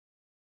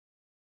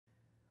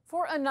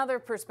For another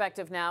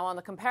perspective now on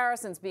the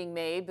comparisons being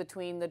made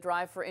between the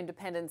drive for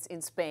independence in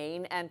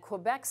Spain and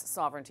Quebec's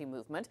sovereignty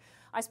movement,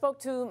 I spoke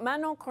to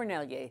Manon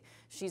Cornellier.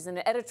 She's an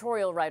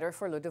editorial writer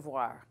for Le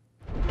Devoir.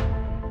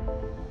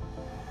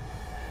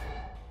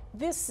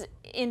 This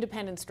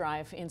independence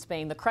drive in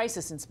Spain, the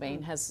crisis in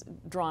Spain, has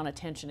drawn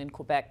attention in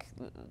Quebec.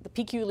 The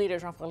PQ leader,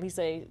 Jean-François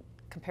Lisée,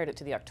 compared it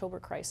to the October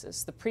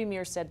crisis. The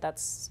Premier said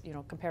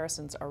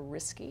comparisons are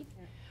risky.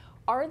 Yeah.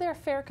 Are there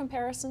fair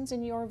comparisons,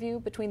 in your view,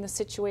 between the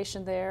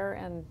situation there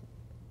and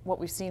what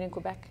we've seen in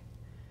Quebec?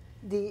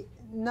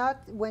 Not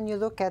when you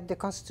look at the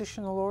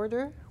constitutional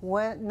order,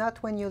 not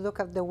when you look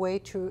at the way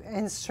to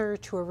answer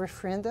to a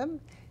referendum.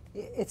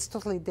 It's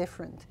totally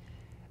different.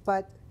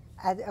 But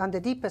on the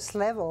deepest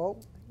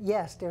level,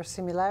 yes, there's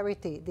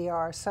similarity. There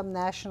are some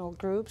national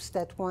groups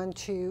that want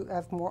to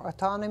have more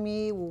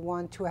autonomy, who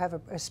want to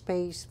have a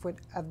space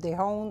of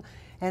their own.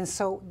 And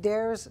so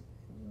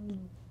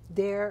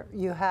there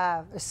you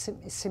have a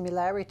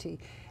similarity,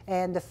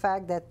 and the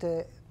fact that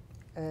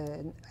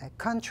a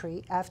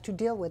country have to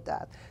deal with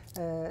that.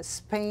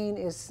 Spain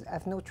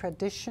have no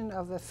tradition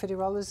of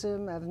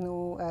federalism, have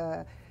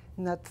no,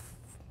 not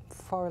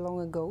far long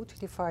ago,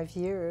 25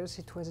 years,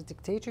 it was a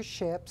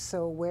dictatorship,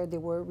 so where they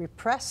were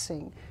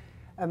repressing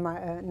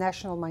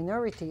national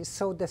minorities.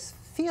 So this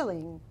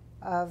feeling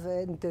of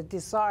the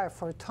desire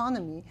for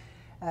autonomy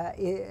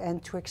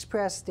and to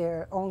express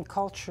their own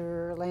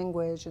culture,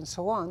 language, and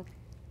so on,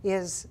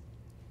 is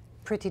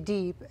pretty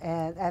deep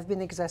and have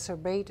been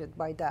exacerbated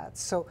by that.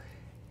 So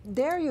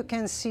there you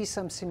can see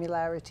some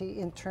similarity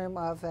in terms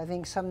of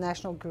having some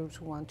national groups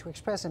who want to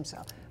express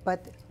themselves.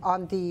 But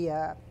on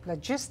the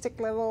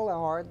logistic level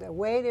or the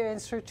way they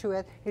answer to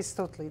it is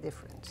totally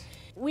different.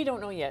 We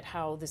don't know yet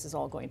how this is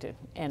all going to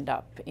end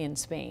up in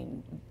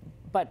Spain,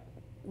 but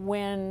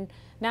when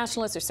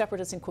nationalists or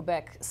separatists in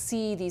Quebec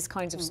see these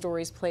kinds of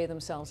stories play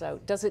themselves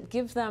out, does it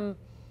give them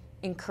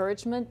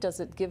encouragement? Does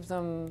it give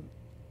them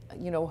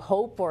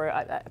hope, or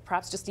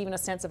perhaps just even a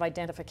sense of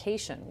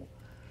identification?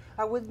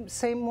 I would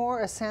say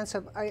more a sense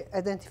of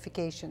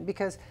identification,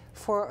 because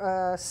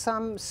for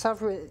some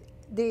sovereign,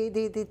 they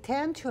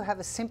tend to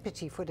have a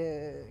sympathy for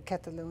the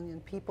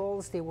Catalonian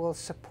peoples. They will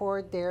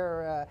support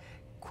their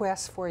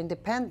quest for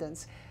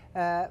independence,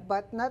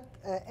 but not.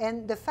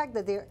 And the fact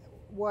that there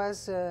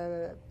was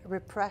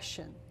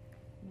repression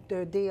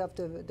the day of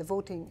the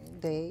voting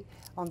day,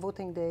 on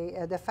voting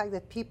day, the fact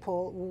that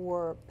people who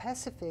were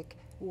pacific,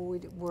 who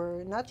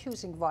were not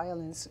using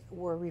violence,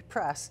 were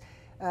repressed.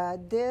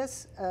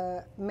 This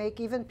make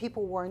even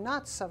people who are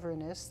not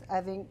sovereignists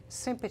having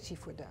sympathy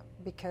for them,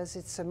 because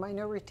it's a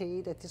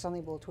minority that is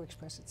unable to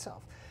express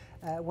itself.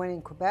 When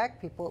in Quebec,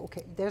 people,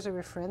 there's a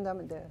referendum,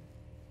 and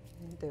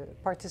the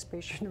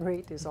participation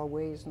rate is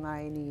always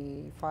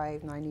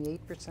 95,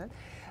 98%.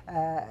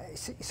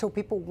 So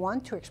people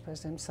want to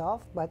express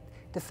themselves, but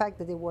the fact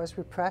that there was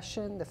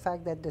repression, the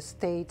fact that the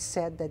state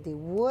said that they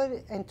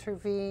would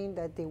intervene,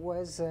 that there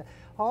was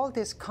all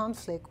this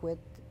conflict with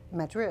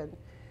Madrid,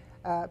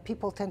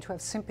 people tend to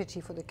have sympathy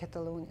for the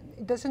Catalonian.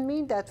 It doesn't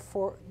mean that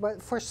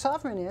but for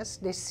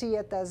sovereignists, they see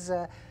it as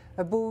a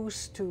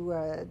boost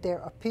to their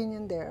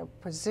opinion, their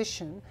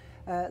position,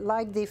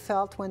 like they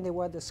felt when there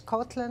was the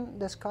Scotland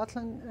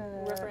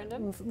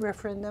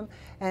referendum.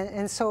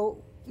 And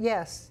so,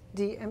 yes,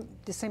 the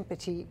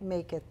sympathy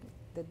make it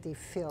that they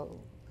feel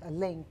a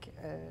link,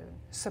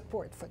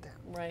 support for them.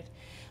 Right.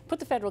 Put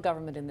the federal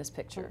government in this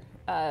picture.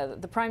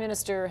 The Prime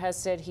Minister has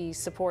said he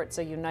supports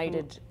a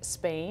united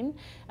Spain.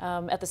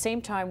 At the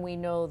same time, we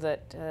know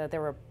that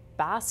there are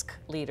Basque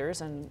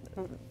leaders, and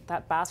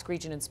that Basque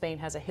region in Spain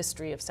has a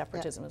history of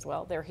separatism as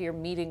well. They're here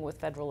meeting with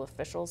federal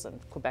officials and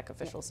Quebec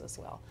officials as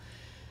well.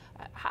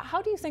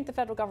 How do you think the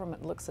federal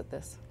government looks at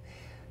this?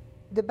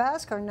 The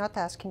Basques are not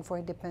asking for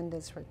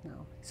independence right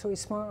now, so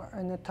it's more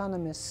an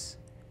autonomous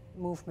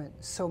movement.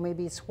 So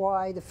maybe it's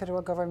why the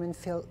federal government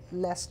feels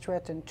less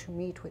threatened to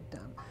meet with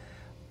them.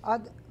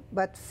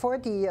 But for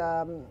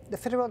the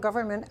federal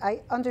government,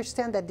 I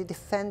understand that they're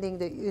defending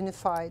the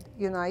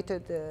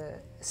united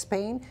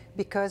Spain,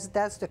 because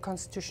that's the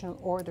constitutional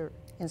order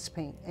in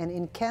Spain. And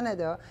in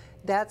Canada,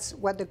 that's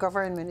what the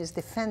government is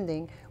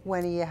defending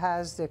when he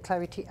has the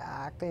Clarity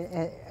Act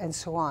and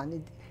so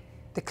on.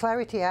 The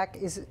Clarity Act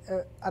is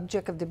an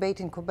object of debate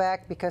in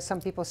Quebec, because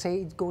some people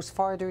say it goes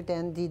farther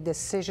than the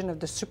decision of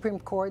the Supreme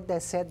Court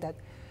that said that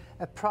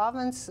a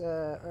province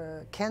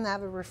can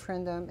have a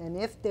referendum, and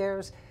if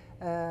there's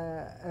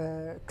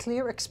a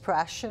clear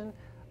expression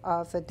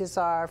of a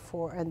desire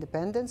for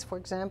independence, for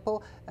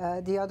example,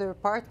 the other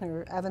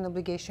partner have an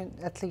obligation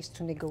at least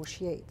to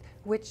negotiate,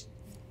 which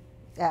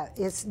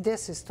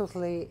this is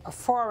totally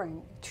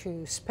foreign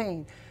to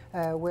Spain,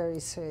 where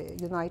it's a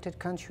united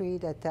country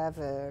that have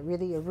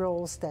really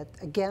rules that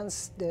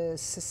against the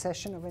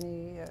secession of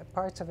any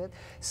parts of it.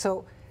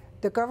 So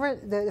the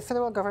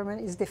federal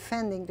government is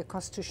defending the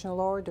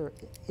constitutional order.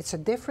 It's a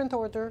different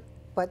order,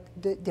 but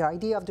the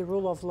idea of the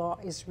rule of law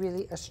is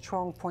really a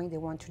strong point they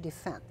want to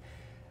defend.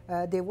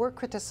 They were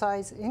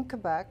criticized in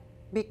Quebec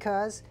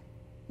because,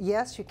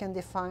 yes, you can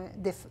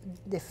defend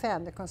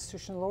the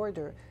constitutional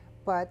order,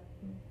 but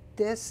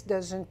this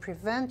doesn't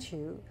prevent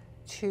you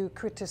to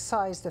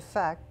criticize the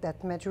fact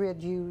that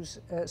Madrid used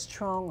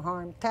strong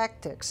arm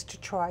tactics to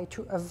try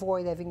to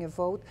avoid having a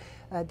vote.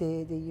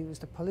 They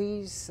used the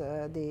police,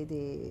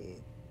 they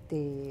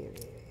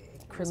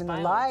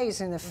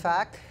criminalize, in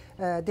effect,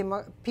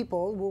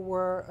 people who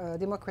were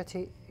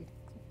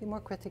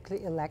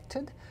democratically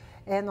elected,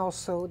 and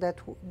also that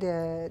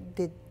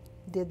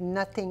did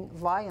nothing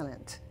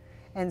violent.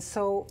 And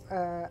so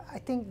I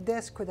think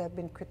this could have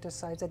been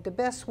criticized, that the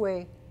best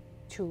way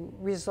to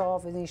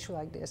resolve an issue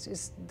like this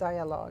is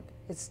dialogue,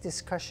 it's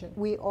discussion.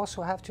 We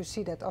also have to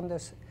see that on the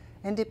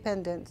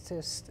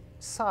independentist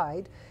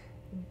side,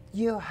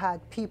 you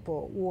had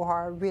people who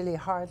are really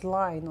hard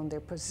line on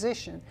their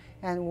position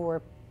and who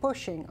were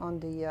pushing on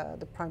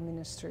the Prime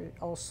Minister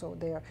also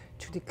there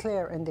to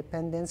declare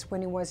independence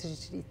when he was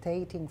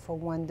agitating for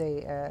one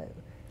day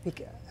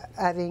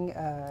having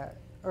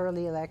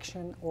early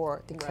election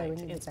or declaring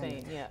independence.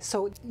 In Spain, yeah.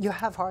 So you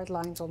have hard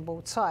lines on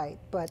both sides,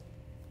 but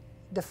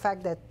the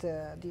fact that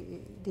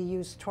they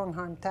use strong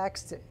arm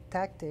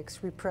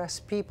tactics, repress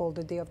people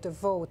the day of the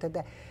vote,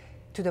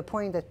 to the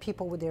point that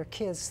people with their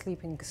kids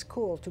sleep in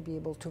school to be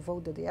able to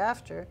vote the day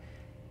after,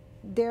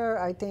 there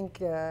I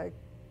think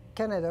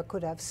Canada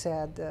could have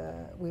said,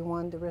 we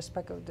want the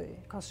respect of the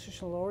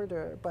constitutional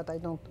order, but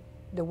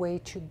the way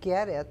to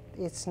get it,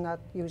 it's not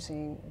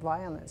using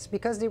violence,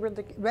 because they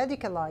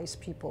radicalize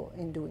people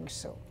in doing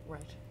so.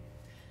 Right.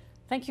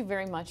 Thank you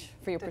very much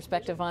for your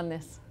perspective on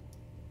this.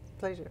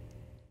 Pleasure.